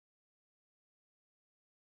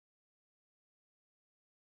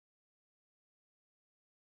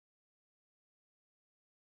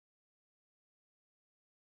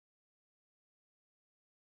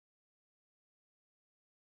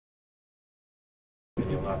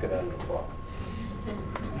you'll knock it out of the park.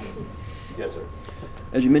 Yes, sir.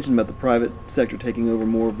 As you mentioned about the private sector taking over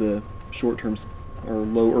more of the short-term or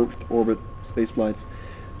low Earth orbit space flights,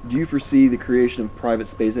 do you foresee the creation of private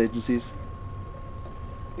space agencies?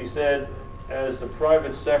 He said, as the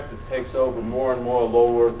private sector takes over more and more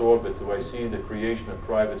low Earth orbit, do I see the creation of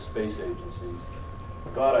private space agencies?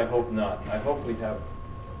 God, I hope not. I hope we have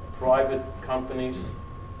private companies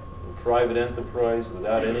and private enterprise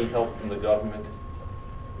without any help from the government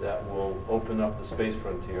that will open up the space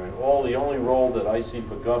frontier. And the only role that I see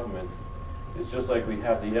for government is just like we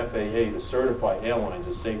have the FAA to certify airlines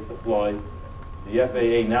as safe to fly. The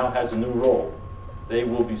FAA now has a new role. They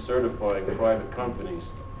will be certifying private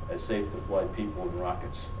companies as safe to fly people in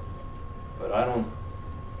rockets. But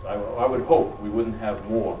I would hope we wouldn't have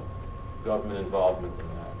more government involvement in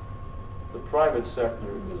that. The private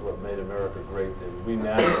sector is what made America great, and we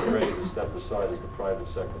now are ready to step aside as the private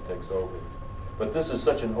sector takes over. But this is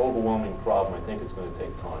such an overwhelming problem, I think it's going to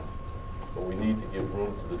take time. But we need to give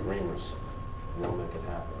room to the dreamers, and they'll make it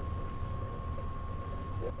happen.